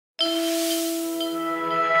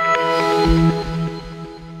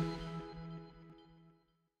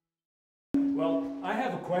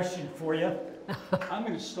question for you. I'm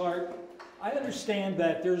going to start. I understand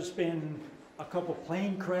that there's been a couple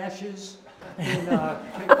plane crashes in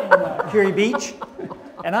Kure Beach,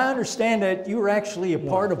 and I understand that you were actually a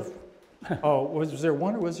part of. Oh, was there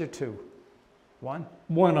one or was there two? One?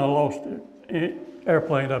 One, I lost an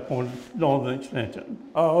airplane up on Northern Extension.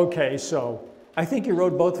 Oh, okay. So I think you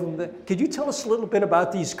rode both of them. Could you tell us a little bit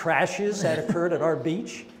about these crashes that occurred at our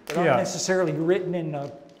beach that aren't necessarily written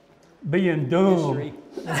in being dumb. history?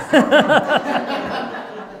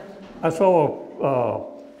 I saw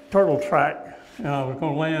a turtle track, and I was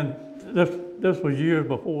going to land. This was years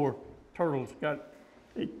before turtles got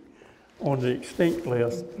on the extinct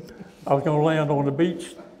list. I was going to land on the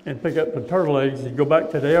beach and pick up the turtle eggs and go back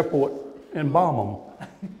to the airport and bomb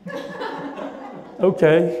them.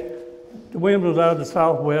 Okay, the wind was out of the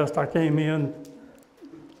southwest. I came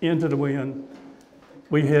into the wind.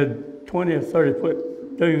 We had 20 or 30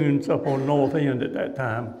 foot dunes up on the north end at that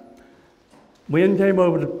time. Wind came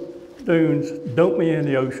over the dunes, dumped me in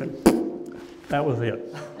the ocean. That was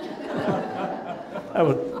it. That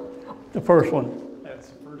was the first one. That's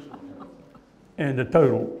the first one. And the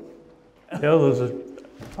total. The others,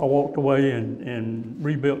 I walked away and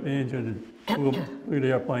rebuilt the engine and flew the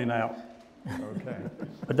airplane out. Okay.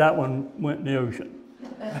 But that one went in the ocean.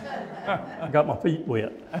 I got my feet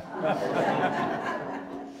wet.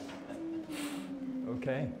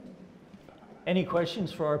 Okay. Any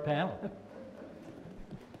questions for our panel?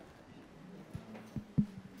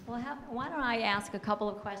 Well, why don't I ask a couple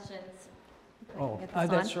of questions? Oh, Get this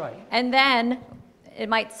that's on. right. And then it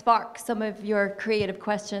might spark some of your creative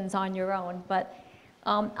questions on your own. But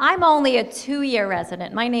I'm only a 2-year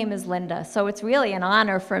resident. My name is Linda, so it's really an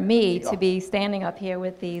honor for me to be standing up here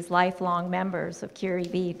with these lifelong members of Kure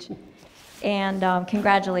Beach. And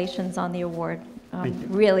congratulations on the award.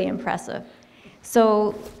 Really impressive.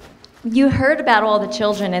 So you heard about all the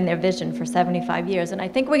children and their vision for 75 years, and I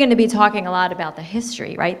think we're going to be talking a lot about the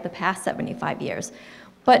history, right, the past 75 years.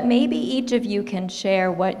 But maybe each of you can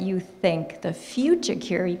share what you think the future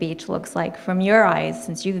Kure Beach looks like from your eyes,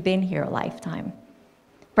 since you've been here a lifetime.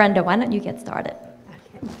 Brenda, why don't you get started?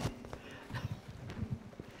 Okay.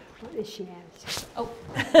 What is she asking? Oh.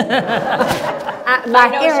 My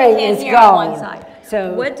hearing is gone.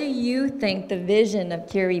 So, what do you think the vision of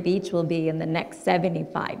Kure Beach will be in the next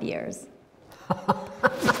 75 years?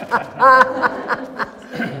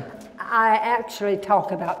 I actually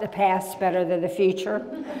talk about the past better than the future,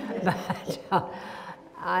 but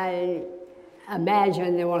I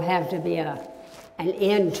imagine there will have to be an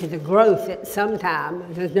end to the growth at some time.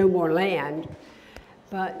 There's no more land.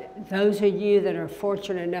 But those of you that are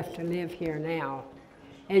fortunate enough to live here now,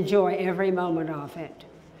 enjoy every moment of it.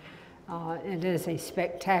 It is a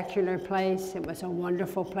spectacular place. It was a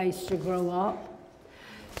wonderful place to grow up.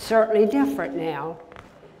 Certainly different now,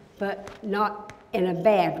 but not in a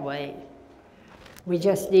bad way. We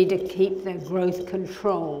just need to keep the growth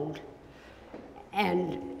controlled.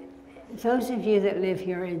 And those of you that live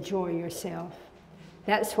here, enjoy yourself.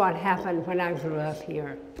 That's what happened when I grew up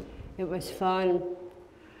here. It was fun.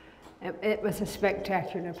 It was a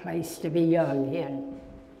spectacular place to be young in.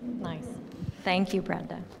 Nice. Thank you,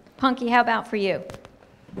 Brenda. Punky, how about for you?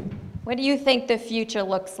 What do you think the future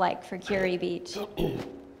looks like for Kure Beach?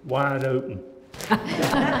 Wide open.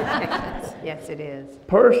 Yes, it is.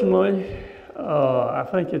 Personally, I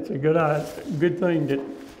think it's a good thing that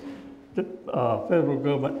the federal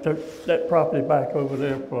government took that property back over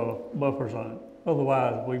there for a buffer zone.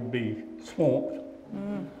 Otherwise, we'd be swamped.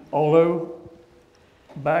 Although,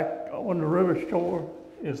 back on the river shore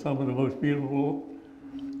is some of the most beautiful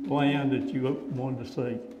land that you want to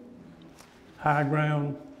see. High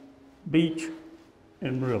ground, beach,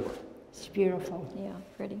 and river. It's beautiful. Yeah,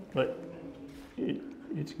 pretty. But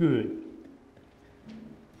it's good.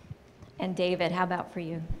 And David, how about for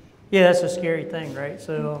you? Yeah, that's a scary thing, right?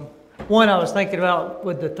 So, one, I was thinking about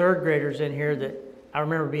with the third graders in here that I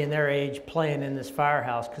remember being their age playing in this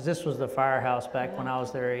firehouse, because this was the firehouse back when I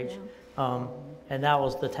was their age. And that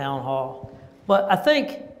was the town hall. But I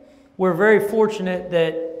think we're very fortunate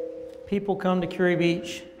that people come to Kure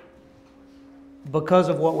Beach because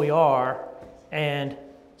of what we are, and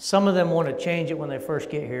some of them want to change it when they first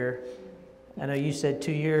get here. I know you said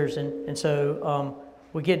 2 years, and so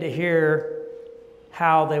we get to hear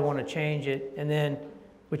how they want to change it, and then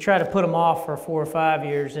we try to put them off for 4 or 5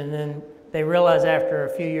 years, and then they realize after a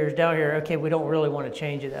few years down here, okay, we don't really want to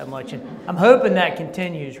change it that much. And I'm hoping that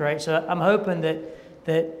continues, right? So I'm hoping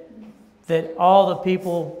that all the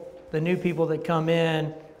people, the new people that come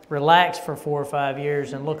in, relax for 4 or 5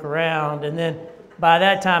 years and look around, and then by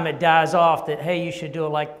that time it dies off that, hey, you should do it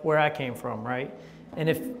like where I came from, right? And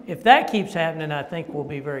if that keeps happening, I think we'll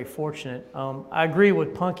be very fortunate. I agree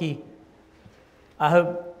with Punky. I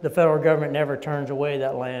hope the federal government never turns away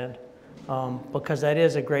that land because that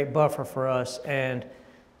is a great buffer for us. And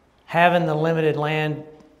having the limited land,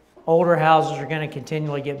 older houses are going to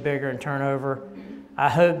continually get bigger and turn over. I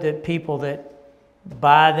hope that people that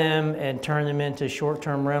buy them and turn them into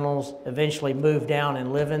short-term rentals eventually move down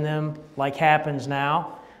and live in them like happens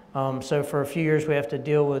now. So for a few years we have to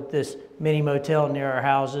deal with this mini motel near our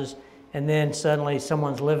houses, and then suddenly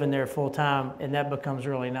someone's living there full time and that becomes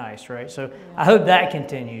really nice, right? So I hope that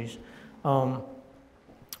continues.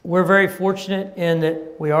 We're very fortunate in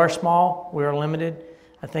that we are small, we are limited.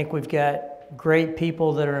 I think we've got great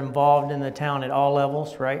people that are involved in the town at all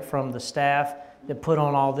levels, right? From the staff that put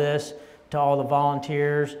on all this, to all the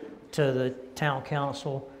volunteers, to the town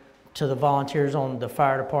council, to the volunteers on the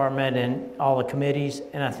fire department and all the committees.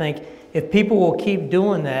 And I think if people will keep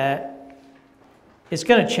doing that, it's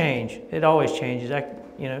going to change. It always changes.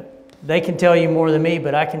 You know, they can tell you more than me,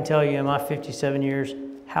 but I can tell you in my 57 years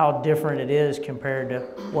how different it is compared to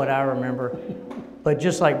what I remember. But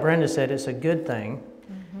just like Brenda said, it's a good thing.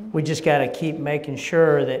 We just got to keep making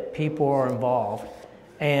sure that people are involved.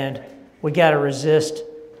 And we got to resist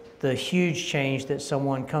the huge change that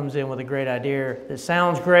someone comes in with a great idea that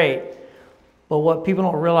sounds great, but what people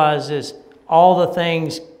don't realize is all the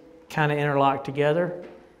things kind of interlock together.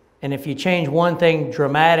 And if you change one thing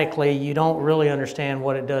dramatically, you don't really understand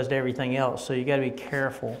what it does to everything else. So you got to be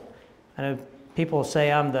careful. I know people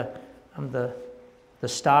say I'm the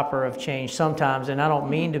stopper of change sometimes, and I don't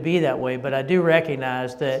mean to be that way, but I do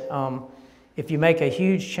recognize that if you make a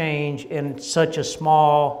huge change in such a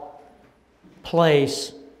small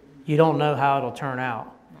place, you don't know how it'll turn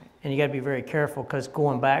out. And you got to be very careful because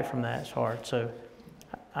going back from that is hard. So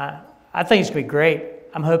I think it's going to be great.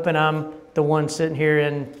 I'm hoping I'm the one sitting here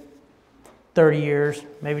in 30 years,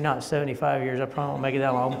 maybe not 75 years, I probably won't make it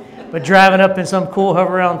that long, but driving up in some cool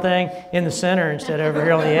hover around thing in the center instead of over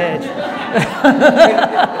here on the edge.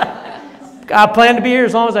 I plan to be here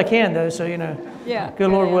as long as I can though, so you know, Yeah.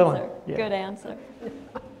 good Lord willing. Yeah. Good answer.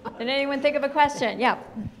 Did anyone think of a question? Yeah.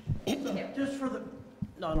 Just for the,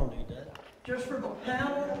 no, I don't need that. Just for the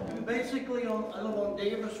panel, basically I live on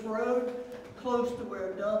Davis Road, close to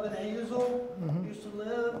where Dub and Hazel used to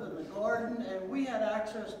live in the garden, and we had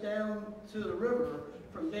access down to the river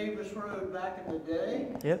from Davis Road back in the day.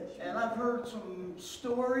 Yep. And I've heard some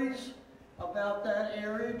stories about that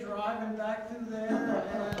area, driving back through there.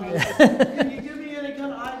 And can you give me any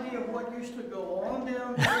kind of idea of what used to go on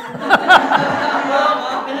down there?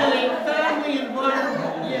 Well, in a family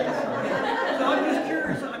environment, yes. So I'm just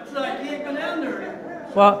curious, because I can't go down there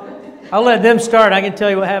anymore. Well, I'll let them start. I can tell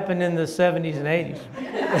you what happened in the 70s and 80s.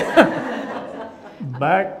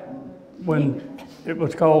 Back when it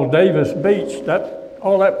was called Davis Beach,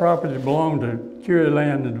 all that property belonged to Kure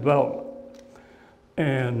Land and Development.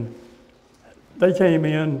 And they came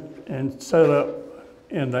in and set up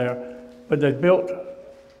in there, but they built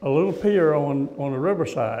a little pier on the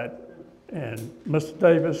riverside, and Mr.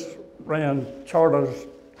 Davis ran charters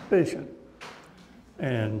fishing.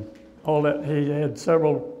 And all that, he had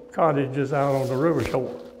several cottages out on the river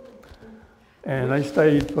shore. And they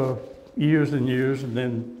stayed for years and years, and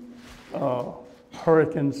then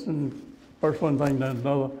hurricanes and first one thing, then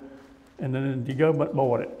another, and then the government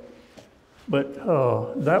bought it. But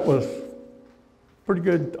that was pretty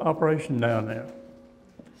good operation down there.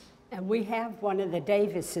 And we have one of the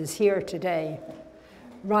Davises here today,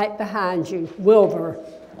 right behind you, Wilbur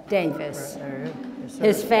Davis. Right. Yes, sir.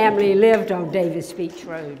 His family lived on Davis Beach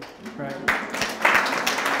Road. Right.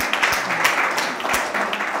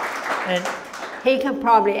 And He can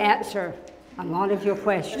probably answer a lot of your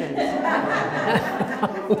questions.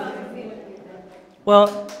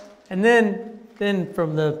 well, and then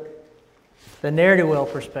from the ne'er-do-well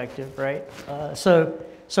perspective, right? So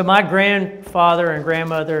my grandfather and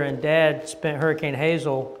grandmother and dad spent Hurricane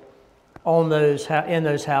Hazel on in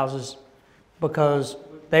those houses because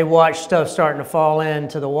they watched stuff starting to fall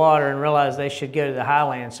into the water and realized they should go to the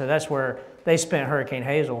highlands. So that's where they spent Hurricane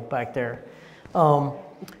Hazel back there.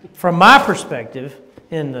 From my perspective,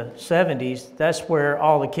 in the 70s, that's where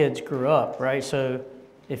all the kids grew up, right? So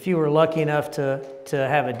if you were lucky enough to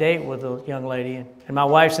have a date with a young lady, and my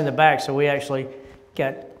wife's in the back, so we actually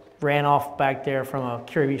ran off back there from a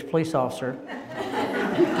Kure Beach police officer.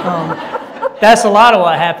 That's a lot of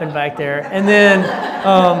what happened back there. And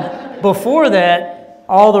then before that,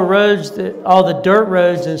 all the dirt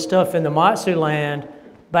roads and stuff in the Matsu land,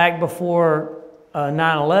 back before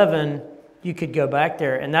 9/11, you could go back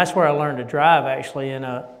there. And that's where I learned to drive, actually, in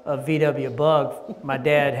a VW Bug my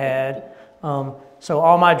dad had. So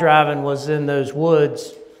all my driving was in those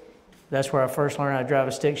woods. That's where I first learned how to drive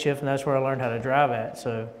a stick shift, and that's where I learned how to drive at.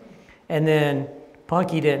 So, and then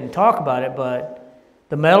Punky didn't talk about it, but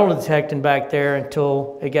the metal detecting back there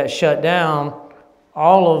until it got shut down,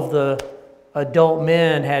 all of the adult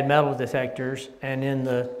men had metal detectors, and in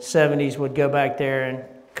the 70s would go back there and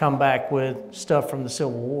come back with stuff from the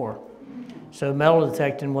Civil War. So metal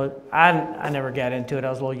detecting was, I never got into it, I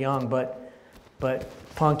was a little young, but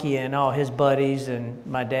Punky and all his buddies and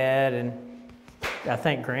my dad and I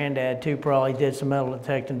think Granddad too probably did some metal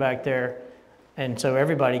detecting back there. And so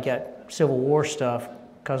everybody got Civil War stuff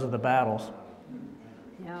because of the battles.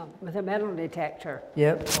 Yeah, with a metal detector.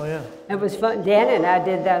 Yep, oh yeah. It was fun. Dan and I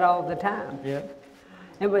did that all the time. Yep.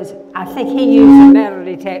 It was, I think he used a metal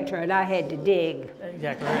detector and I had to dig.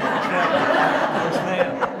 Exactly right. Yes,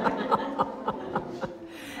 ma'am.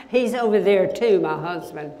 He's over there too, my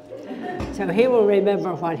husband. So he will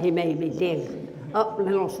remember when he made me dig up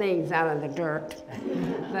little things out of the dirt.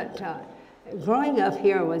 But growing up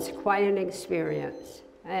here was quite an experience,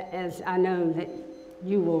 as I know that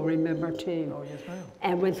you will remember too. Oh, yes, ma'am.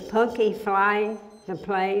 And with Punky flying the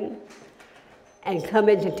plane and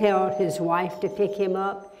coming to tell his wife to pick him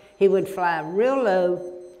up, he would fly real low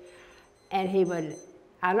and he would,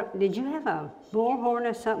 did you have a bullhorn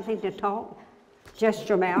or something to talk? Just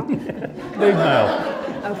your mouth? Big mouth.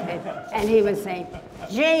 Okay, and he would say,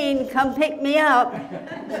 Jane, come pick me up.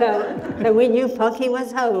 So we knew Punky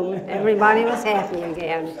was home. Everybody was happy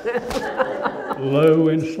again. Low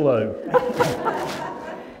and slow.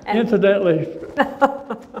 Incidentally,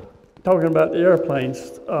 talking about the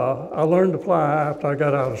airplanes, I learned to fly after I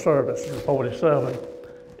got out of service in 47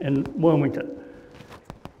 in Wilmington.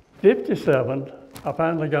 57, I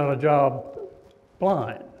finally got a job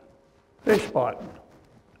flying, fish spotting.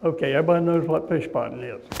 Okay, everybody knows what fish spotting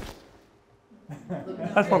is.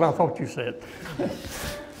 That's what I thought you said.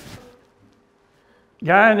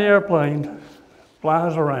 Guy in the airplane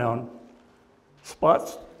flies around,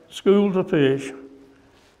 spots schools of fish,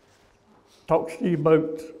 talks to your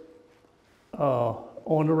boats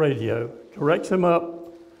on the radio, directs them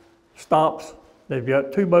up, stops. They've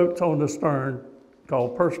got 2 boats on the stern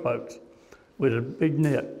called purse boats with a big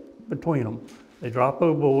net between them. They drop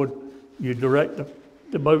overboard, you direct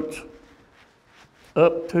the boats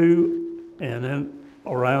up to and then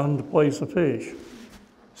around the place of fish.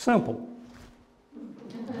 Simple,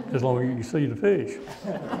 as long as you can see the fish.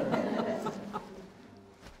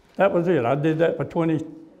 That was it. I did that for 20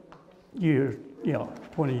 years,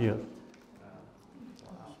 20 years.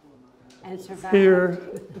 And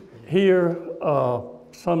survived. Here,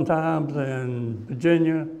 sometimes in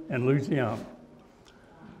Virginia and Louisiana.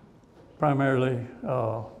 Primarily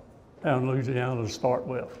down in Louisiana to start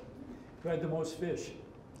with. Who had the most fish?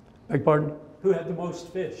 Beg pardon? Who had the most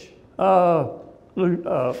fish?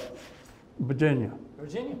 Virginia.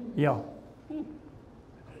 Virginia? Yeah.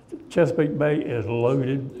 Chesapeake Bay is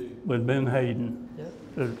loaded with menhaden. Yep.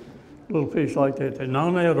 They're little fish like that. They're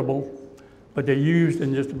non-edible, but they're used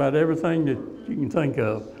in just about everything that you can think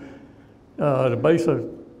of. The base of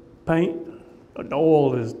paint, the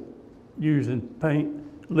oil is used in paint,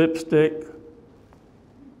 lipstick,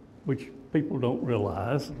 which people don't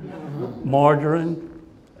realize, margarine,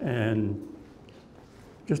 and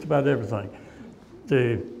just about everything.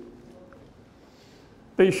 The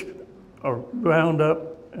fish are ground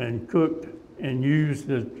up and cooked and used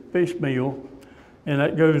as fish meal, and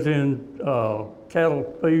that goes in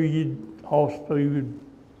cattle feed, horse food,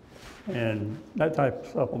 and that type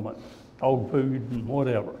of supplement, dog food and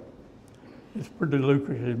whatever. It's pretty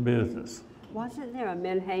lucrative business. Wasn't there a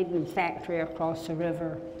menhaden factory across the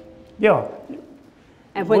river? Yeah.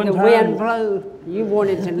 And when One the time- wind blew, you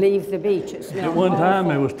wanted to leave the beach. It smelled At one time, awful.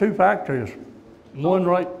 there was 2 factories, one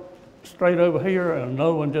right straight over here and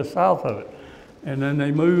another one just south of it. And then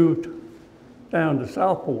they moved down to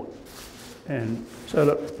Southport and set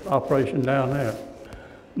up operation down there.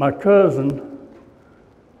 My cousin,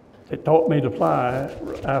 that taught me to fly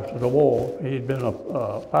after the war, he'd been a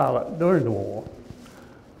pilot during the war.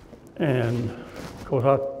 And of course,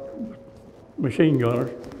 I machine gunner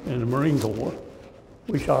in the Marine Corps.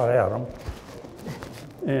 We shot at them.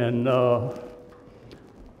 And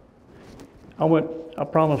I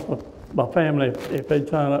promised my family if they'd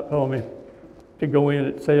sign up for me to go in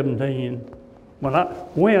at 17, when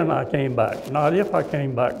I came back, not if I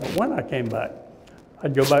came back, but when I came back,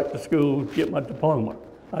 I'd go back to school, get my diploma.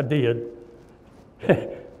 I did.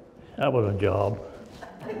 That was a job.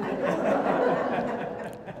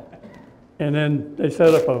 And then they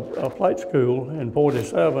set up a flight school in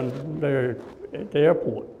 47 there at the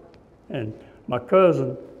airport. And my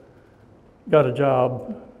cousin got a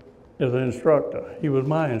job as an instructor. He was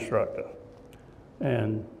my instructor.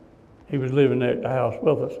 And he was living there at the house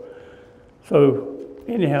with us. So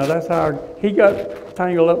anyhow, that's how he got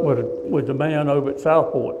tangled up with the man over at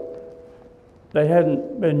Southport. They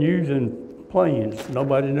hadn't been using planes.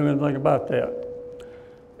 Nobody knew anything about that.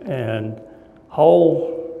 And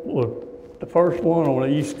Hall was the first one on the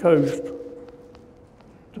East Coast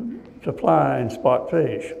to fly and spot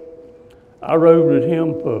fish. I rode with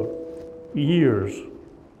him for years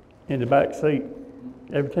in the back seat.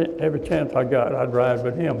 Every chance I got, I'd ride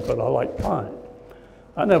with him because I liked flying.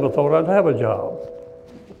 I never thought I'd have a job.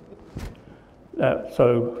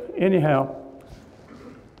 So anyhow,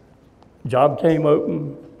 job came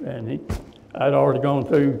open, and I'd already gone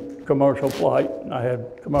through commercial flight. I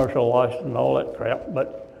had commercial license and all that crap,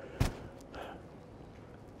 but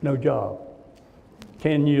no job.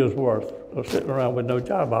 10 years worth of sitting around with no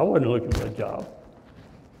job. I wasn't looking for a job.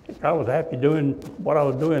 I was happy doing what I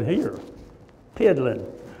was doing here, piddling.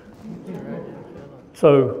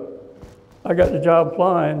 So I got the job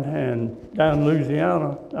flying, and down in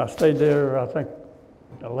Louisiana, I stayed there, I think,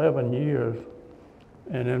 11 years,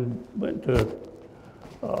 and then went to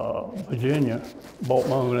Virginia, bought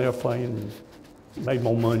my own airplane, and made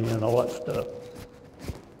more money and all that stuff.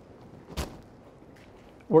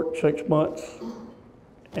 Worked 6 months,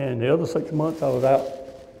 and the other 6 months I was out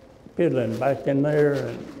piddling back in there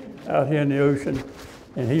and out here in the ocean,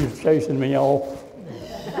 and he was chasing me off.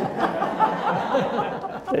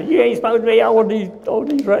 Said, you ain't supposed to be all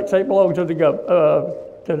these wrecks, they belong to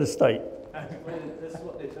the state. That's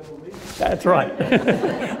what they told me. That's right.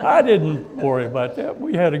 I didn't worry about that.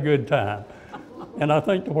 We had a good time, and I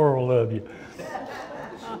think the world loved you.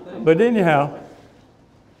 But anyhow,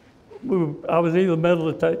 I was either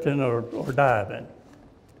metal detecting or diving,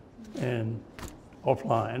 or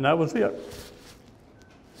flying. That was it.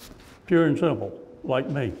 Pure and simple, like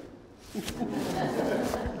me.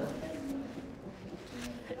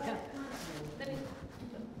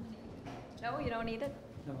 No, you don't need it?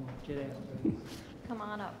 No, get after Come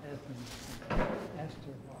on up. Esther.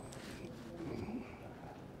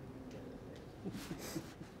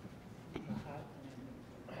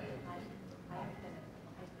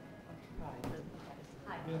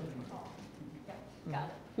 Got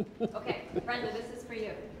it. Okay, Brenda, this is for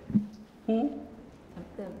you.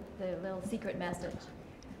 The little secret message.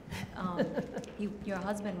 Your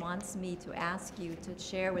husband wants me to ask you to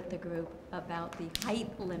share with the group about the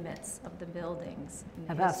height limits of the buildings.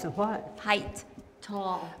 About the what? Height,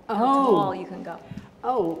 tall, Oh. how tall you can go.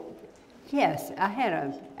 Oh, yes. I had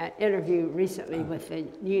an interview recently with the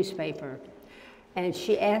newspaper, and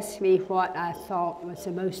she asked me what I thought was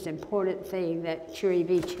the most important thing that Kure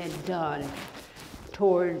Beach had done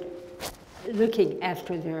toward looking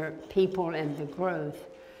after their people and the growth.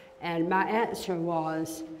 And my answer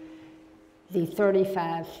was the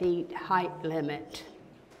 35 feet height limit.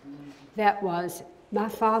 That was, my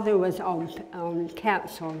father was on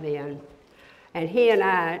council then, and he and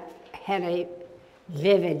I had a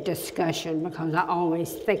vivid discussion because I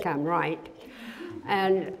always think I'm right.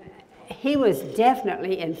 And he was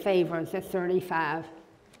definitely in favor of the 35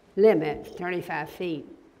 limit, 35 feet.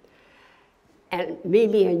 And me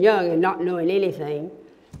being young and not knowing anything,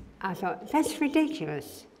 I thought, that's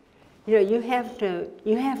ridiculous. You know, you have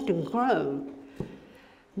to grow.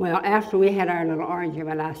 Well, after we had our little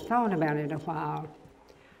argument, I thought about it a while.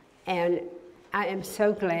 And I am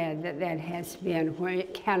so glad that that has been where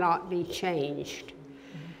it cannot be changed.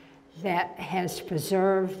 That has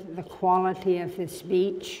preserved the quality of this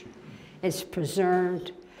beach. It's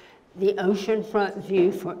preserved the oceanfront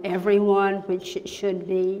view for everyone, which it should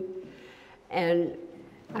be. And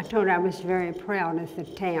I told her I was very proud of the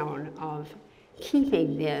town of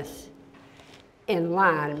keeping this in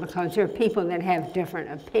line, because there are people that have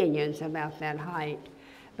different opinions about that height.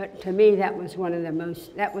 But to me, that was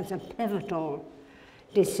that was a pivotal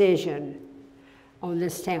decision on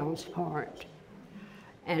this town's part.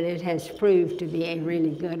 And it has proved to be a really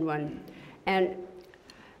good one. And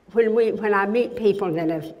when I meet people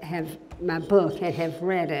that have my book and have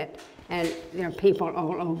read it, and there are people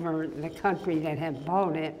all over the country that have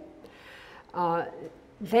bought it,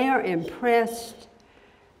 they are impressed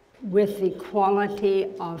with the quality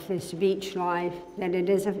of this beach life, that it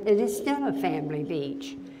is still a family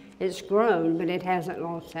beach. It's grown, but it hasn't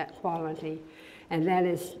lost that quality. And that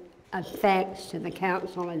is a thanks to the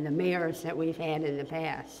council and the mayors that we've had in the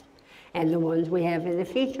past, and the ones we have in the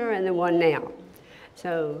future, and the one now.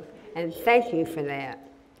 So, and thank you for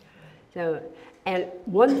that. So, and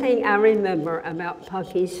one thing I remember about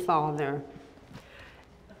Punky's father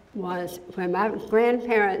was when my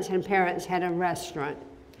grandparents and parents had a restaurant,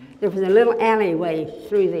 there was a little alleyway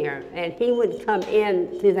through there, and he would come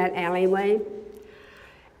in through that alleyway,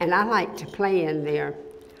 and I liked to play in there.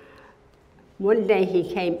 One day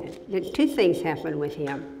he came, two things happened with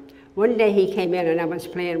him. One day he came in and I was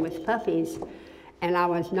playing with puppies, and I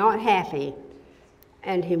was not happy,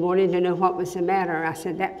 and he wanted to know what was the matter. I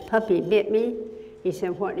said, that puppy bit me. He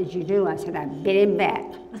said, what did you do? I said, I bit him back.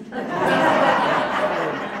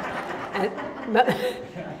 But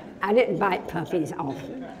I didn't bite puppies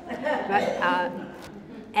often.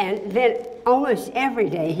 And then almost every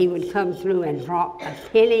day he would come through and drop a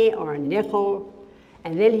penny or a nickel,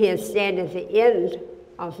 and then he'd stand at the end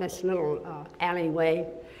of this little alleyway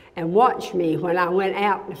and watch me when I went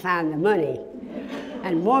out to find the money.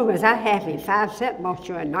 And boy, was I happy. 5 cents bought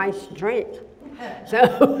you a nice drink.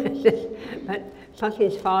 So, but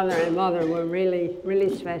Punky's father and mother were really,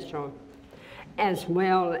 really special, as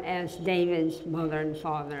well as David's mother and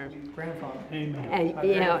father. Grandfather. And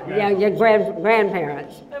yeah, your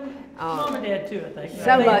grandparents. Mom and dad too, I think.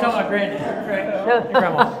 So much. My granddad,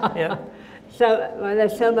 grandma, yeah. So well,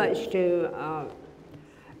 there's so much to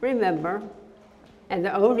remember, and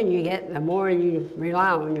the older you get, the more you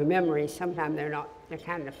rely on your memories. Sometimes they're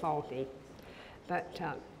kind of faulty, but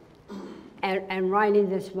and writing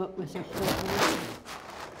this book was a privilege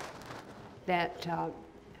that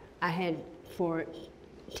I had for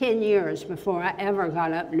 10 years before I ever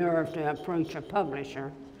got up nerve to approach a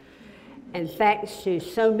publisher. And thanks to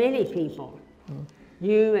so many people,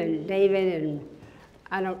 you and David,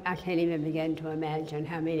 and I can't even begin to imagine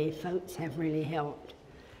how many folks have really helped.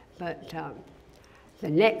 But the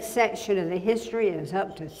next section of the history is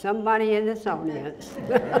up to somebody in this audience.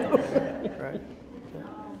 Right.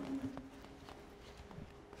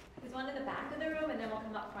 There's one in the back of the room, and then we'll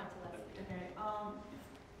come up front to listen. Okay,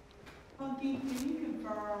 Punky, can you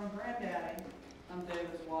confirm, Granddaddy, I'm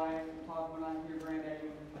David's wife, when I hear Granddaddy,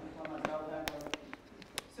 I'm talking about David Heglar.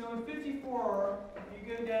 So in 54, if you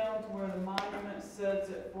go down to where the monument sits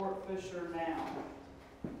at Fort Fisher now,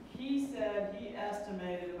 he said he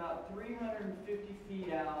estimated about 350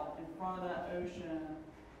 feet out in front of that ocean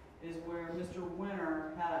is where Mr.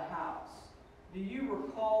 Winter had a house. Do you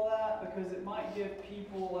recall that? Because it might give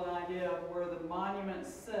people an idea of where the monument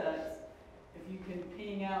sits. If you can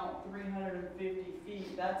ping out 350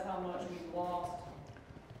 feet, that's how much we lost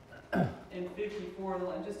in 54.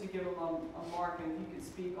 Just to give them a mark, and if you could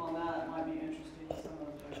speak on that, it might be interesting to some of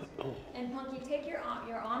those. And Punky, take your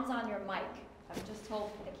arms on your mic. I'm just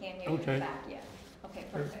told they can't hear you in the back yet. Okay,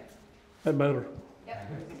 perfect. That better. Yep.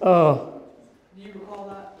 Do you recall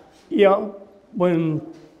that? Yeah, when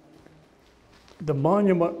the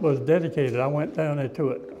monument was dedicated, I went down there to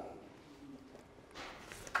it.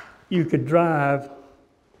 You could drive,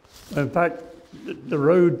 in fact, the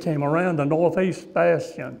road came around the northeast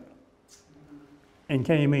bastion and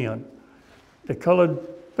came in. The colored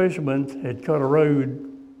fishermen had cut a road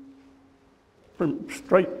from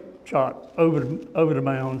straight shot over the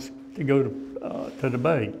mounds to go to the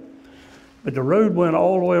bay. But the road went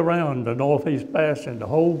all the way around the northeast bastion. The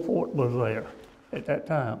whole fort was there at that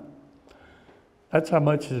time. That's how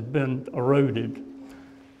much has been eroded.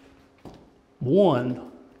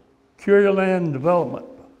 Kure Land Development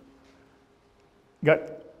got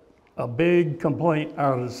a big complaint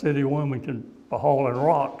out of the city of Wilmington for hauling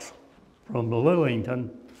rocks from Lillington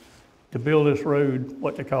to build this road,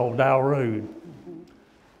 what they call Dow Road.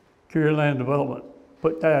 Kure Land Development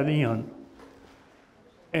put that in,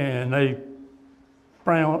 and the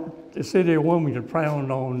city of Wilmington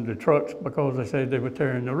frowned on the trucks because they said they were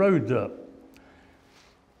tearing the roads up.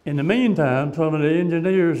 In the meantime, some of the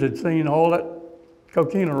engineers had seen all that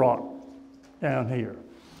coquina rock down here.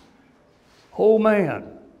 Oh man,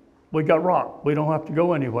 we got rock. We don't have to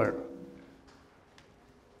go anywhere.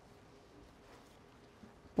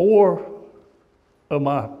 4 of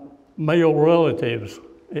my male relatives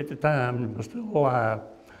at the time were still alive.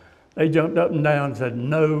 They jumped up and down and said,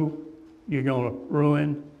 no, you're going to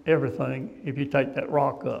ruin everything if you take that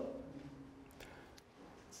rock up.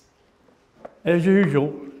 As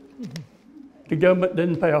usual, the government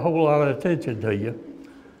didn't pay a whole lot of attention to you,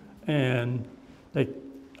 and they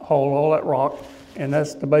hauled all that rock, and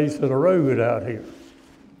that's the base of the road out here.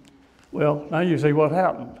 Well, now you see what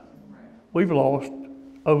happened. We've lost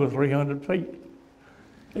over 300 feet.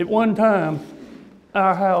 At one time,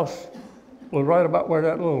 our house was right about where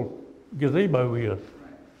that little gazebo is.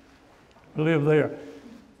 We lived there.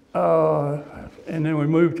 And then we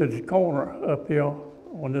moved to the corner uphill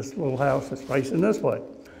on this little house that's facing this way.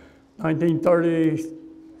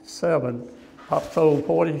 1937, Pop sold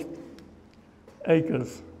 40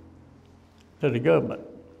 acres to the government.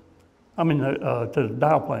 To the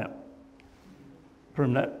Dow plant.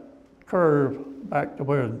 from that curve back to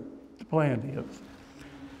where the plant is.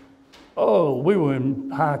 Oh, we were in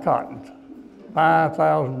high cotton,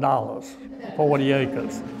 $5,000, 40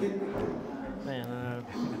 acres. Man,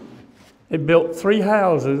 They built 3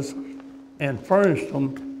 houses and furnished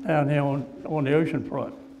them down here on the ocean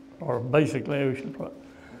front, or basically ocean front.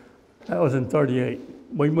 That was in 38.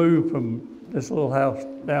 We moved from this little house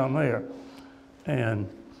down there, and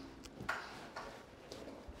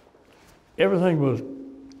everything was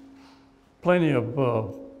plenty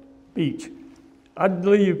of beach. I'd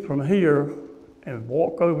leave from here and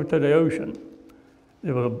walk over to the ocean.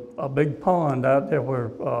 There was a big pond out there where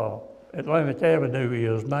Atlantic Avenue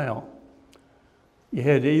is now. You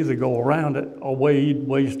had to either go around it or wade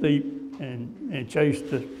waist deep and chase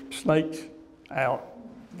the snakes out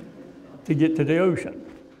to get to the ocean.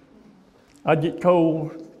 I'd get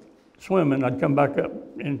cold swimming, I'd come back up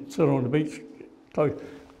and sit on the beach close.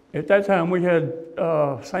 At that time we had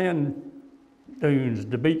sand dunes.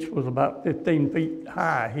 The beach was about 15 feet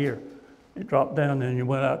high here. It dropped down and you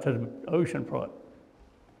went out to the ocean front.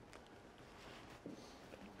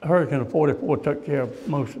 Hurricane of 44 took care of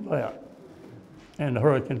most of that. And the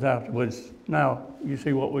hurricanes afterwards, now you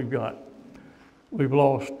see what we've got. We've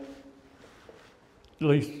lost at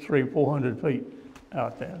least 300 or 400 feet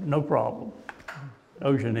out there, no problem.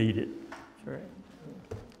 Ocean eat it. that's right.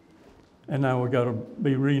 And now we've got to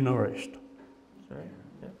be renourished. That's right.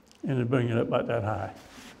 Yep. And to bring it up about that high.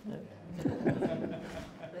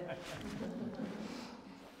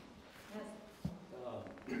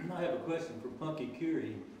 I have a question for Punky Kure.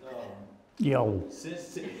 Yo. Since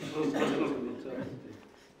the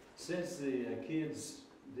kids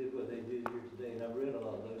did what they did here today, and I've read a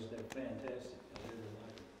lot of those, they're fantastic. I really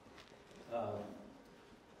like them.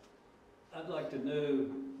 I'd like to know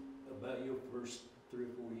about your first 3 or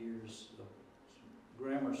 4 years of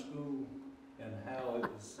grammar school and how it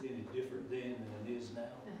was any different then than it is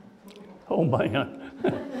now. Oh man.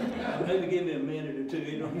 Maybe give me a minute or two.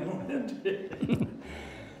 You don't have to.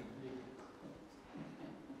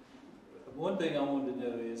 One thing I wanted to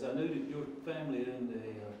know is, I knew that your family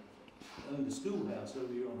owned the schoolhouse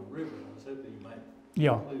over here on the river. I was hoping you might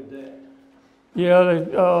include that. Yeah,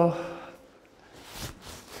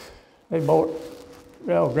 they bought,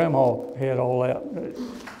 well, Grandma had all that.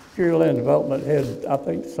 Kure Land Development had, I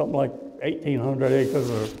think, something like 1,800 acres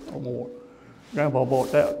or more. Grandpa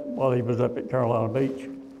bought that while he was up at Carolina Beach.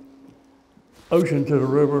 Ocean to the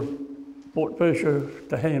river, Fort Fisher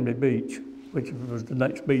to Hanby Beach, which was the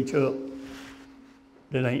next beach up.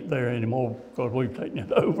 It ain't there anymore because we've taken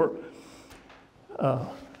it over.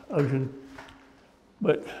 Ocean,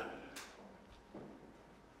 but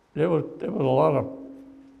there was a lot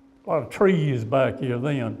of trees back here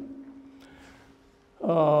then.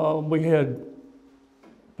 We had,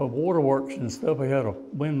 for waterworks and stuff, we had a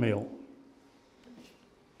windmill.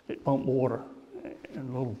 It pumped water and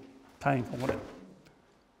a little tank on it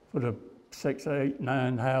for the 6, 8,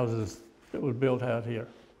 9 houses that was built out here.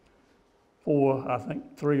 4, I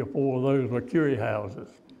think 3 or 4 of those were Kure houses.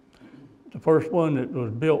 The first one that was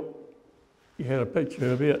built, you had a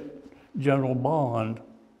picture of it. General Bond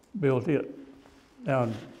built it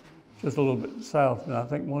down just a little bit south, and I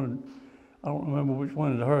think I don't remember which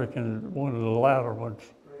one of the hurricanes, one of the latter ones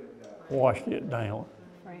washed it down.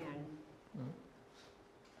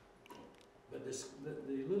 But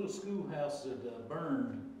the little schoolhouse that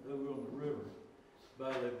burned over on the river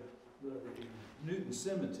by the Newton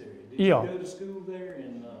Cemetery. Did you go to school there?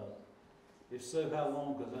 And if so, how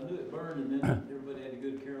long? Because I knew it burned, and then everybody had to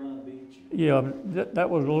go to Carolina Beach. Yeah, that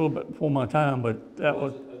was a little bit before my time, but that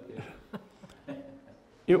was Okay.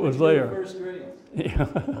 it was Did you there. go to first grade? Yeah.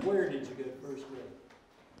 Where did you go to first grade?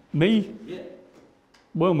 Me? Yeah.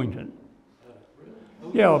 Wilmington. Really?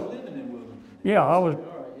 Oh, Yeah. you were living in Wilmington. Yeah, I was. All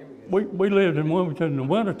right, here we go. We lived in Wilmington in the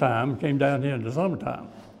wintertime, came down here in the summertime.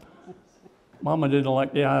 Mama didn't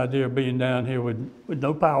like the idea of being down here with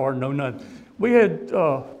no power, no nothing. We had,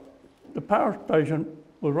 the power station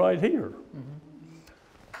was right here.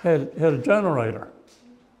 Had a generator.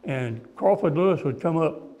 And Crawford Lewis would come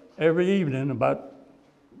up every evening about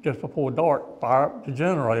just before dark, fire up the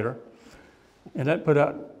generator. And that put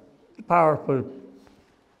out the power for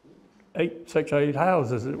 6 or 8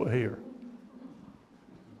 houses that were here.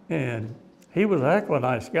 And he was a heck of a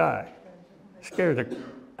nice guy. Scared the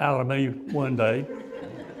out of me one day.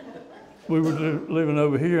 We were living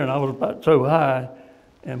over here, and I was about so high,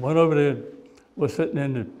 and went over there, was sitting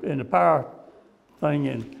in the power thing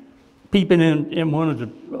and peeping in one of the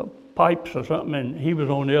pipes or something, and he was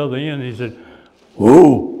on the other end. And he said,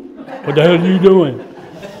 "Whoa, what the hell are you doing?"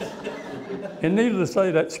 And needless to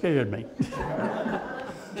say, that scared me.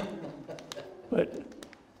 But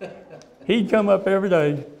he'd come up every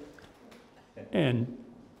day and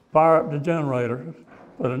fire up the generator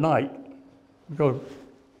for the night. Because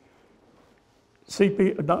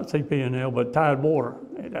not CP&L, but Tide Water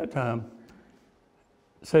at that time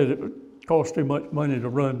said it would cost too much money to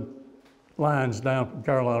run lines down from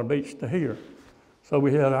Carolina Beach to here. So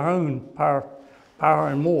we had our own power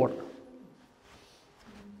and water.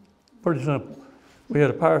 Pretty simple. We had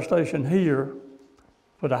a power station here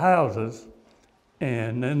for the houses,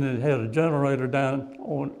 and then it had a generator down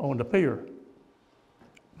on the pier,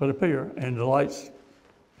 for the pier, and the lights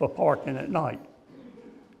for parking at night.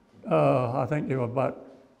 I think there were about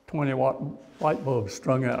 20-watt light bulbs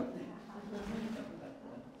strung out.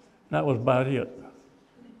 That was about it.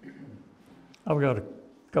 I've got a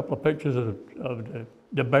couple of pictures of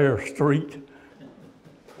the bare street.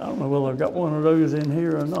 I don't know whether I've got one of those in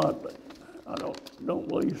here or not, but I don't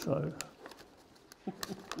believe so.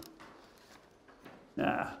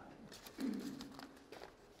 Nah.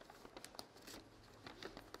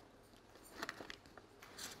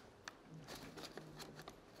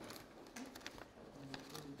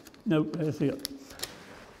 Nope, that's it.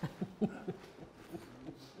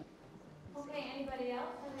 Okay, anybody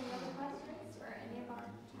else have any other questions for any of our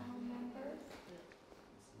panel members?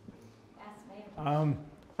 Ask me.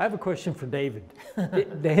 I have a question for David.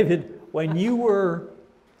 David, when you were,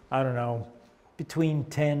 I don't know, between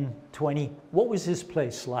 10, 20, what was this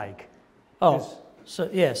place like? Oh, so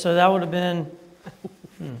that would have been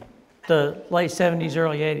the late 70s,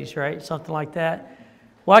 early 80s, right? Something like that.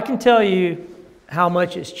 Well, I can tell you how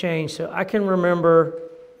much it's changed. So I can remember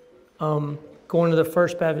going to the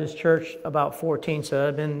First Baptist Church about 14, so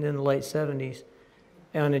I'd been in the late 70s,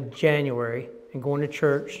 and in January, and going to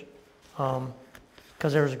church,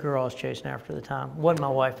 because there was a girl I was chasing after at the time. Wasn't my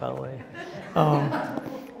wife, by the way.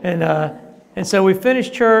 And so we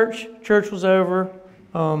finished church. Church was over.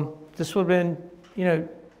 This would have been,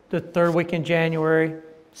 the third week in January,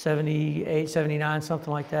 78, 79,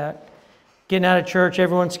 something like that. Getting out of church,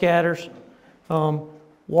 everyone scatters.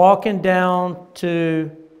 Walking down to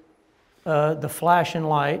the flashing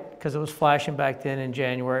light, because it was flashing back then in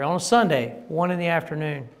January, on a Sunday, 1 in the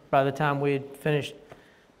afternoon, by the time we had finished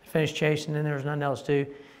chasing and there was nothing else to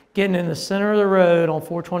do. Getting in the center of the road on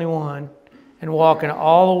 421 and walking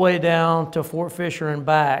all the way down to Fort Fisher and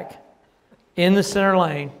back in the center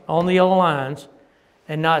lane on the yellow lines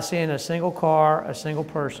and not seeing a single car, a single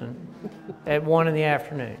person at 1 in the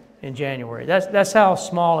afternoon in January. That's how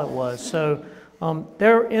small it was. So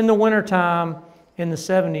there in the wintertime in the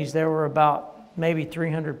 70s, there were about maybe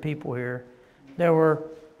 300 people here. There were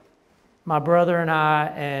my brother and I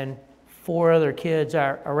and 4 other kids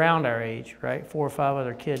around our age, right? 4 or 5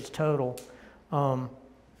 other kids total.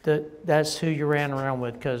 That's who you ran around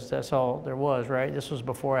with because that's all there was, right? This was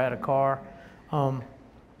before I had a car.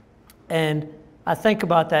 And I think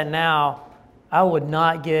about that now. I would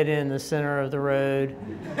not get in the center of the road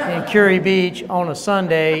in Kure Beach on a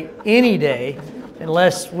Sunday any day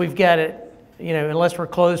unless we've got it, unless we're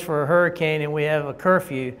closed for a hurricane and we have a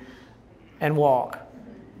curfew and walk.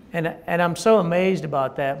 And I'm so amazed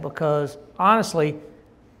about that because honestly,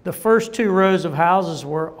 the first 2 rows of houses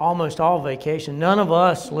were almost all vacation. None of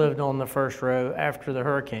us lived on the first row after the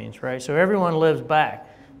hurricanes, right? So everyone lives back.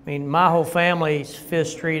 I mean, my whole family's 5th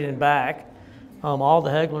Street and back. All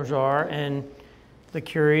the Heglars are, and the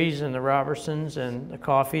Kure-ous and the Robertsons and the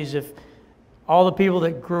Coffeys. If all the people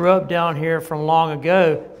that grew up down here from long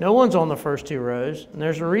ago, no one's on the first 2 rows, and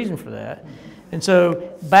there's a reason for that. And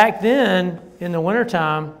so back then, in the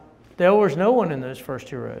wintertime, there was no one in those first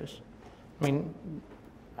 2 rows. I mean,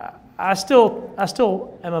 I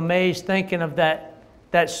still am amazed thinking of that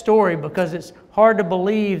story because it's hard to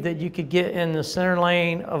believe that you could get in the center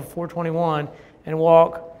lane of 421 and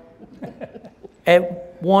walk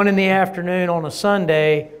at 1 in the afternoon on a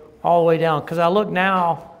Sunday all the way down. Because I look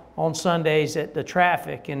now on Sundays at the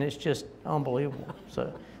traffic and it's just unbelievable.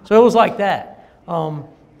 So it was like that.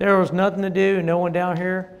 There was nothing to do, no one down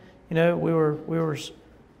here. We were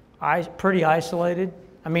pretty isolated.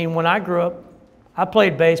 I mean, when I grew up, I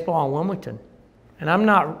played baseball in Wilmington. And I'm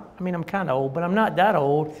kind of old, but I'm not that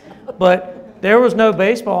old. But there was no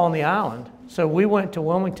baseball on the island. So we went to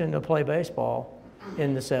Wilmington to play baseball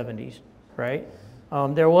in the 70s, right?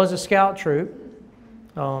 There was a scout troop,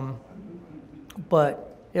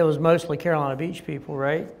 but it was mostly Carolina Beach people,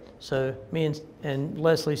 right? So me and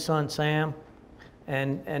Leslie's son, Sam,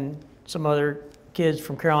 and some other kids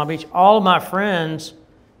from Carolina Beach. All of my friends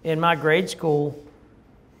in my grade school,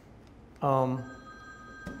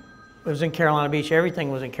 it was in Carolina Beach. Everything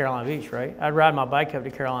was in Carolina Beach, right? I'd ride my bike up to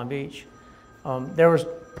Carolina Beach. That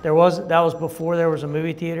was before there was a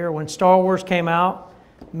movie theater. When Star Wars came out,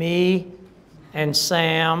 me and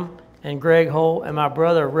Sam and Greg Holt and my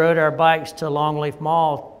brother rode our bikes to Longleaf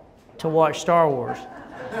Mall to watch Star Wars.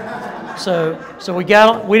 So we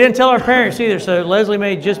didn't tell our parents either, so Leslie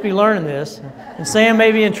may just be learning this, and Sam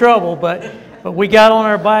may be in trouble, but we got on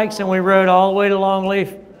our bikes and we rode all the way to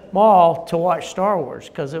Longleaf Mall to watch Star Wars,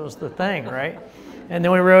 because it was the thing, right? And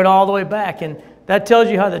then we rode all the way back, and that tells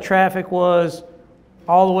you how the traffic was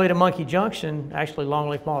all the way to Monkey Junction. Actually,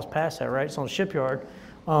 Longleaf Mall is past that, right? It's on the shipyard.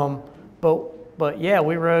 But yeah,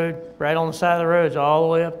 we rode right on the side of the roads all the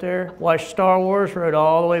way up there, watched Star Wars, rode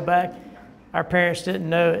all the way back. Our parents didn't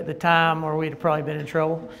know at the time, or we'd have probably been in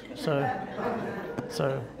trouble. So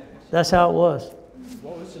that's how it was.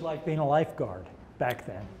 What was it like being a lifeguard back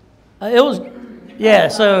then? It was, yeah,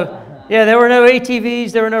 so, yeah, there were no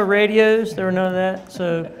ATVs, there were no radios, there were none of that.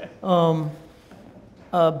 So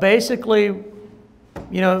basically,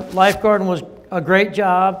 you know, lifeguarding was a great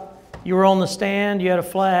job. You were on the stand, you had a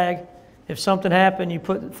flag. If something happened, you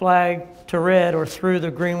put the flag to red or threw the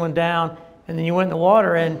green one down, and then you went in the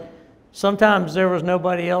water, and sometimes there was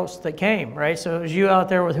nobody else that came, right? So it was you out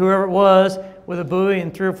there with whoever it was, with a buoy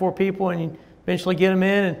and 3 or 4 people, and you eventually get them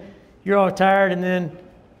in, and you're all tired, and then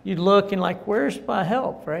you'd look and like, where's my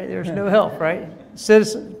help, right? There's no help, right?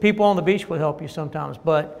 People on the beach would help you sometimes,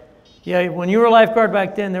 but yeah, when you were a lifeguard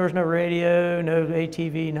back then, there was no radio, no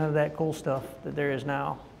ATV, none of that cool stuff that there is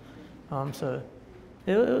now. So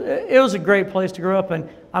it was a great place to grow up, and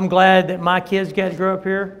I'm glad that my kids got to grow up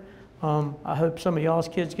here. I hope some of y'all's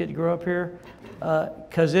kids get to grow up here,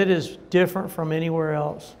 because it is different from anywhere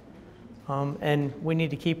else. And we need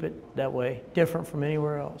to keep it that way, different from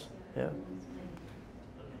anywhere else. Yeah.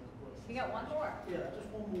 We got one more. Yeah, just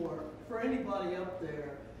one more. For anybody up there,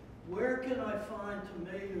 where can I find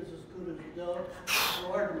tomatoes as good as Doug's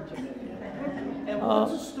garden tomatoes? And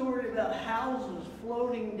what's the story about houses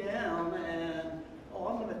floating down and, oh,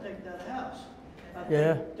 I'm going to take that house? I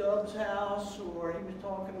think Doug's house, or he was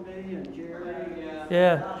talking to me and Jerry.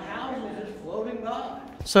 About houses just floating by.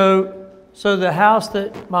 So the house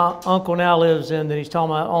that my uncle now lives in, that he's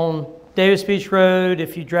talking about on Davis Beach Road,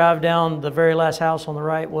 if you drive down, the very last house on the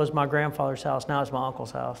right was my grandfather's house. Now it's my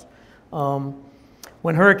uncle's house.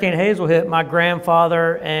 When Hurricane Hazel hit, my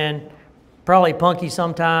grandfather and probably Punky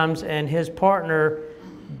sometimes and his partner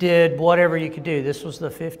did whatever you could do. This was the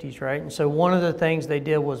 50s, right? And so one of the things they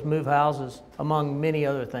did was move houses, among many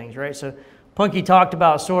other things, right? So Punky talked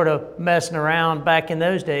about sort of messing around. Back in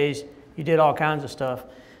those days, you did all kinds of stuff.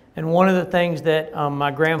 And one of the things that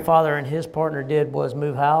my grandfather and his partner did was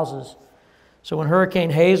move houses. So when Hurricane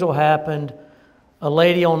Hazel happened, a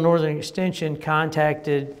lady on Northern Extension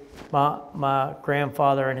contacted my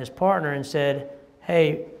grandfather and his partner and said,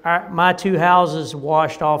 hey, my 2 houses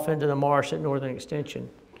washed off into the marsh at Northern Extension.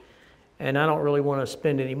 And I don't really want to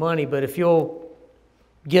spend any money, but if you'll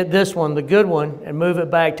get this one, the good one, and move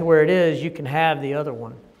it back to where it is, you can have the other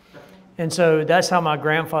one. And so that's how my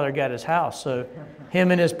grandfather got his house. So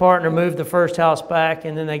him and his partner moved the first house back,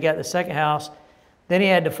 and then they got the second house. Then he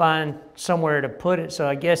had to find somewhere to put it. So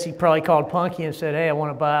I guess he probably called Punky and said, hey, I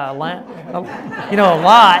want to buy a lot.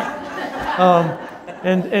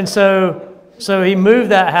 And so he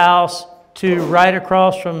moved that house to right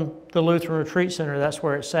across from the Lutheran Retreat Center. That's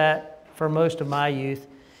where it sat for most of my youth.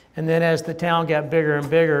 And then as the town got bigger and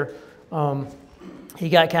bigger, he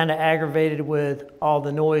got kind of aggravated with all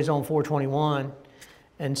the noise on 421.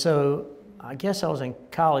 And so I guess I was in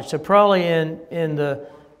college. So probably in the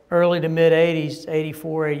early to mid 80s,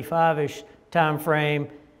 84, 85-ish time frame,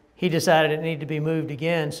 he decided it needed to be moved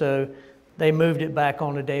again. So they moved it back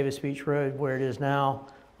onto Davis Beach Road where it is now.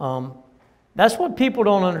 That's what people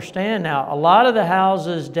don't understand now. A lot of the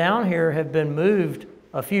houses down here have been moved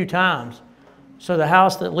a few times. So the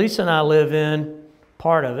house that Lisa and I live in,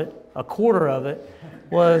 part of it, a quarter of it,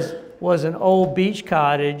 was an old beach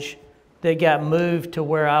cottage that got moved to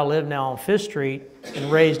where I live now on 5th Street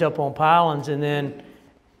and raised up on pilings, and then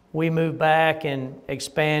we moved back and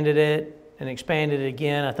expanded it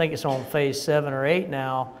again. I think it's on phase 7 or 8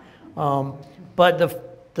 now. But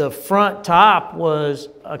the front top was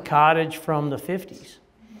a cottage from the 50s.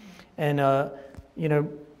 And, you know,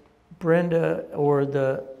 Brenda, or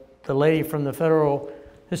the lady from the Federal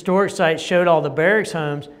Historic Site, showed all the barracks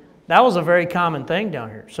homes. That was a very common thing down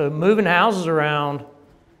here. So moving houses around,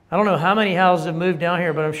 I don't know how many houses have moved down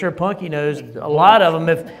here, but I'm sure Punky knows a lot of them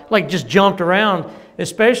have like just jumped around,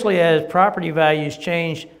 especially as property values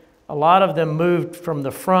changed. A lot of them moved from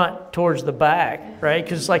the front towards the back, right?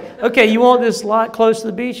 Because it's like, okay, you want this lot close to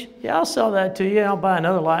the beach? Yeah, I'll sell that to you. I'll buy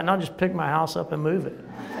another lot, and I'll just pick my house up and move it.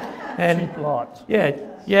 And cheap lots.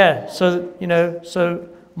 Yeah. So, you know, so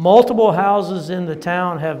multiple houses in the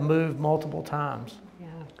town have moved multiple times.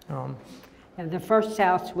 Yeah. And the first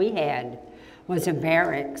house we had was a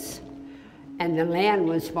barracks, and the land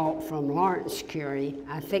was bought from Lawrence Kure,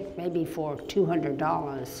 I think maybe for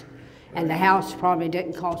 $200. And the house probably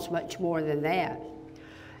didn't cost much more than that.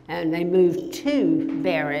 And they moved 2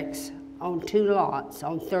 barracks on 2 lots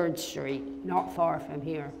on 3rd Street, not far from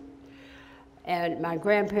here. And my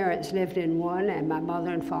grandparents lived in one, and my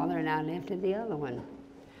mother and father and I lived in the other one.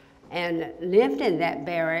 And lived in that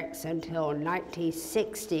barracks until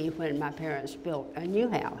 1960, when my parents built a new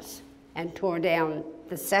house and tore down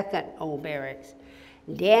the second old barracks.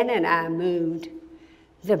 Dan and I moved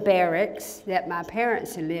the barracks that my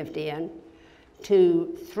parents had lived in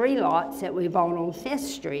to 3 lots that we bought on 5th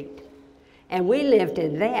Street. And we lived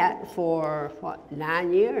in that for,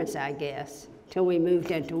 9 years, I guess, till we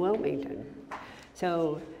moved into Wilmington.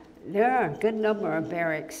 So there are a good number of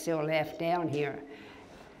barracks still left down here.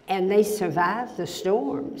 And they survived the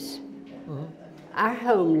storms. Mm-hmm. Our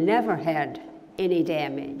home never had any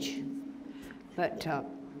damage, but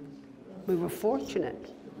we were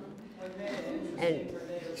fortunate. And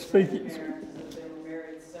Speaking. Parents that they were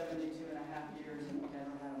married 72.5 years and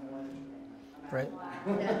never had a mortgage payment. Right.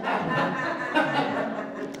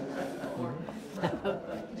 Do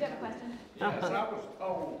you have a question? Yes, I was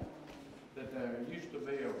told that there used to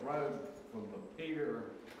be a road from the pier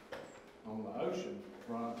on the ocean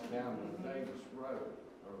front down to Davis Road,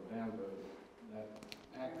 or down to that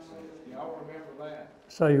access. Do y'all remember that?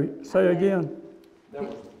 Say again.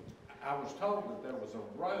 I was told that there was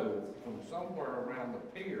a road from somewhere around the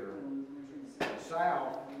pier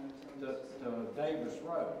south to Davis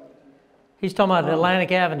Road. He's talking about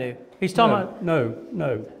Atlantic Avenue. He's talking about,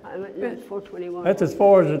 No. I went to 421. That's as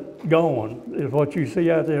far as it's going, is what you see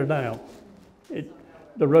out there now.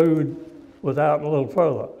 The road was out a little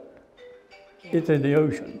further. It's in the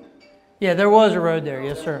ocean. yeah, there was a road there,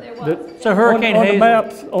 yes, sir. There The- was. So Hurricane on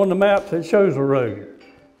Hazel. on the maps, it shows a road.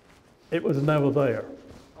 It was never there.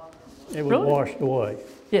 It was Really? washed away.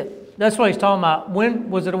 Yeah, that's what he's talking about. When,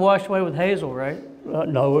 was it washed away with Hazel, right?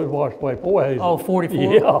 No, it was washed away before Hazel. Oh,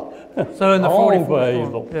 44? Yeah. So in the Long 44 for storm.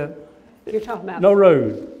 Hazel. Yeah. You're talking about No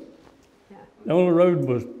road. Yeah. The only road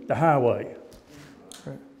was the highway.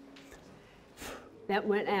 that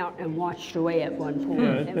went out and washed away at one point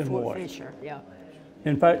Yeah, it's in been Fort washed. Fisher. Yeah.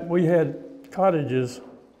 In fact, we had cottages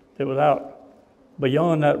that was out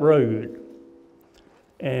beyond that road,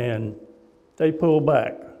 and they pulled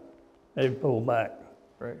back. They pulled back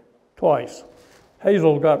Right, twice.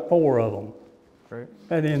 Hazel got 4 of them. right.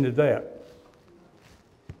 That ended that.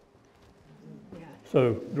 Yeah.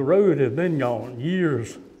 So the road has been gone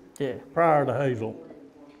years Yeah. prior to Hazel.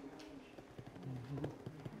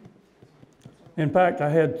 In fact, I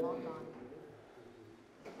had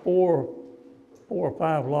 4 or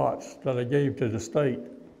 5 lots that I gave to the state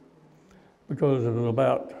because it was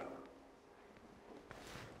about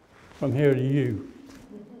from here to you.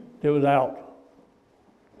 It was out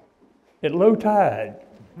at low tide,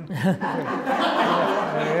 Yeah,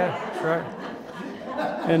 that's right.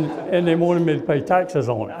 and they wanted me to pay taxes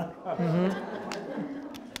on it.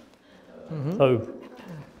 So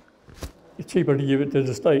it's cheaper to give it to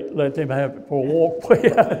the state, let them have it for a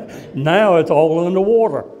walkway. Now it's all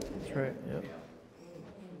underwater. That's right, yep.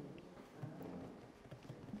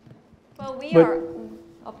 Well, we But- are,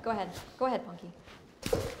 oh, go ahead, Punky.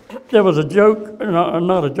 There was a joke,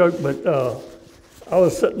 not a joke, but I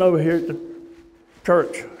was sitting over here at the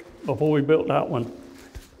church before we built that one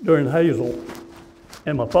during Hazel,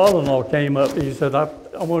 and my father-in-law came up. He said, I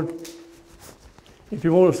want, if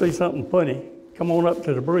you want to see something funny, come on up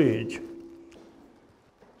to the bridge.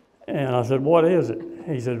 And I said, what is it?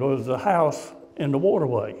 He said, well, it was the house in the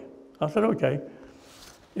waterway. I said, okay.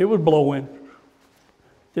 It was blowing.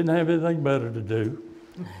 Didn't have anything better to do.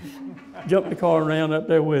 Jumped the car around up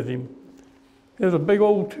there with him. There's a big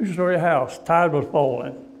old 2-story house. Tide was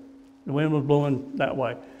falling. The wind was blowing that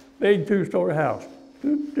way. Big 2-story house.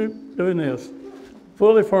 Doop, doop, doing this.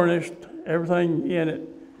 Fully furnished, everything in it.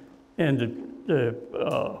 And the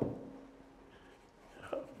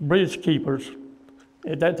bridge keepers,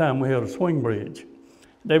 at that time we had a swing bridge.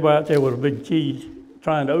 They were out there with a big key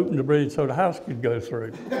trying to open the bridge so the house could go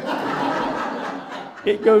through.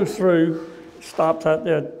 It goes through, stops out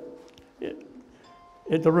there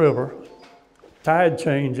at the river. Tide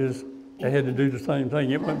changes. They had to do the same thing.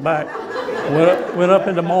 It went back, went up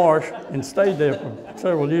in the marsh and stayed there for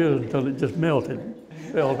several years until it just melted,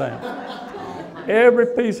 fell down. Every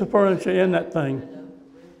piece of furniture in that thing,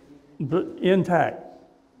 intact.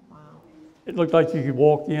 It looked like you could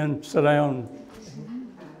walk in, sit down,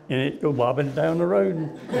 and it go bobbing down the road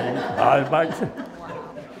and I was back.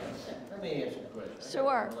 Let me ask you a question.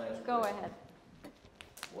 Sure, go ahead.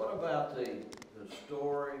 What about the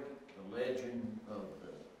story, the legend of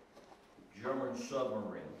the German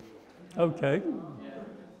submarine? Okay.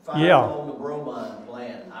 Fire Yeah. on the bromine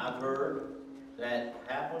plant. I've heard that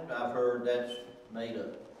happened. I've heard that's made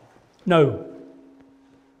up. No.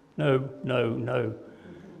 No, no, no.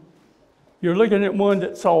 You're looking at one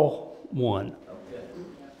that saw one. Okay.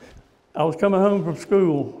 I was coming home from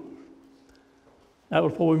school. That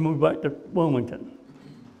was before we moved back to Wilmington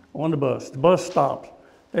on the bus. The bus stopped.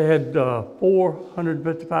 They had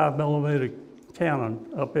 455 millimeter cannon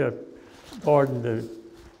up there guarding the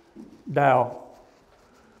Dow.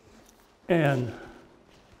 And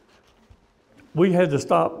we had to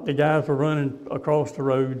stop. The guys were running across the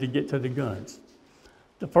road to get to the guns.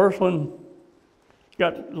 The first one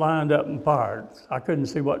got lined up and fired. I couldn't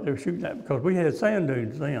see what they were shooting at because we had sand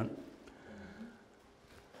dunes then.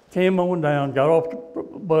 Came on down, got off the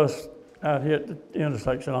bus out here at the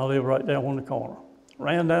intersection. I live right there on the corner.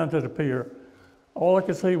 Ran down to the pier. All I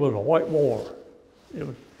could see was a white water. It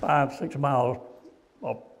was 5-6 miles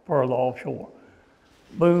further offshore.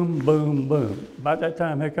 Boom, boom, boom. About that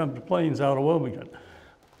time, here comes the planes out of Wilmington.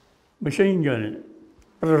 Machine gunning it.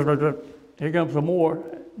 Here comes some more,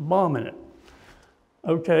 bombing it.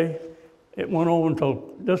 Okay, it went on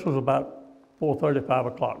until, this was about 4:30, 5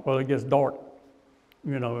 o'clock. Well, it gets dark,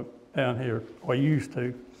 you know, down here, or used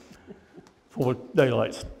to, for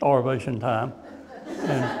daylight starvation time.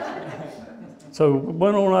 And so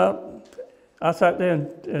went on out. I sat there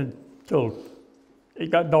until it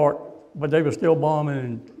got dark, but they were still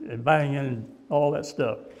bombing and banging and all that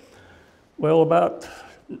stuff. Well,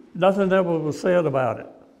 nothing ever was said about it.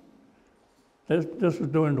 This was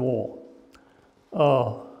during the war.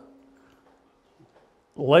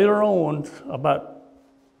 Later on,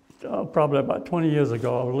 probably about 20 years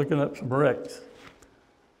ago, I was looking up some wrecks,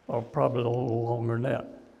 or probably a little longer than that.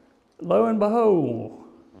 Lo and behold,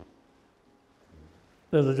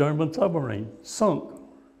 there's a German submarine sunk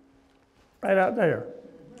right out there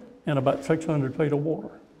in about 600 feet of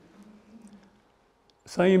water.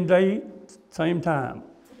 Same date, same time.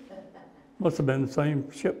 Must have been the same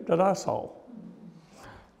ship that I saw.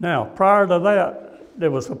 Now, prior to that, there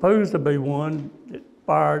was supposed to be one that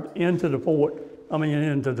fired into the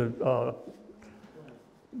into the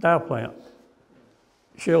Dow plant.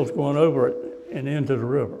 Shells going over it and into the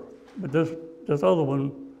river. But this other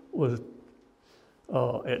one was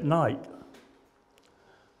at night.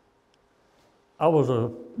 I was a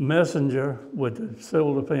messenger with the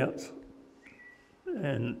civil defense,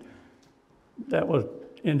 and that was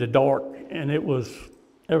in the dark, and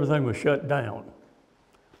everything was shut down.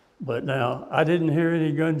 But now, I didn't hear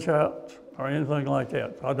any gunshots or anything like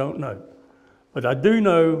that. I don't know. But I do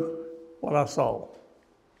know what I saw.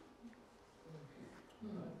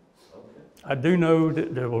 I do know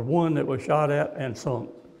that there was one that was shot at and sunk.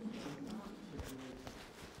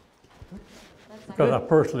 Because I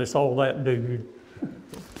personally saw that dude.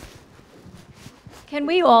 Can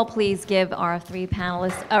we all please give our 3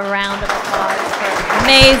 panelists a round of applause for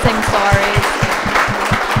amazing stories?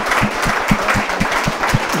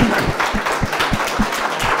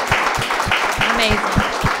 Amazing.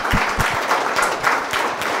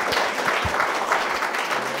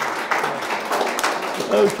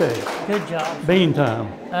 Okay, Good job. bean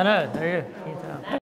time. I know, there you go.